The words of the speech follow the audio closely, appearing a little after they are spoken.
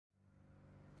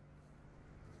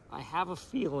I have a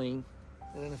feeling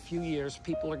that in a few years,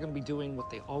 people are going to be doing what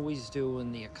they always do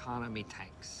when the economy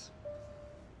tanks.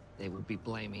 They will be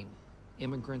blaming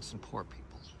immigrants and poor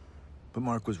people. But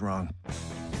Mark was wrong.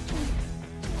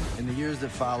 In the years that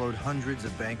followed, hundreds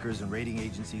of bankers and rating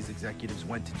agencies executives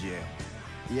went to jail.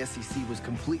 The SEC was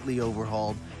completely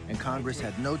overhauled, and Congress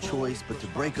had no choice but to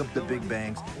break up the big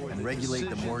banks and regulate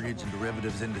the mortgage and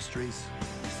derivatives industries.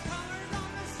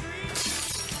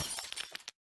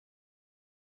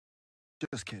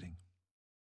 Just kidding.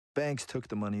 Banks took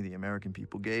the money the American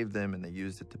people gave them and they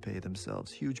used it to pay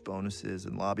themselves huge bonuses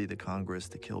and lobby the Congress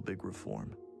to kill big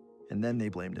reform. And then they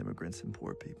blamed immigrants and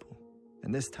poor people.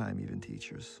 And this time, even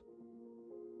teachers.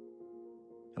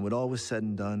 And when all was said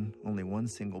and done, only one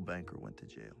single banker went to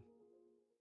jail.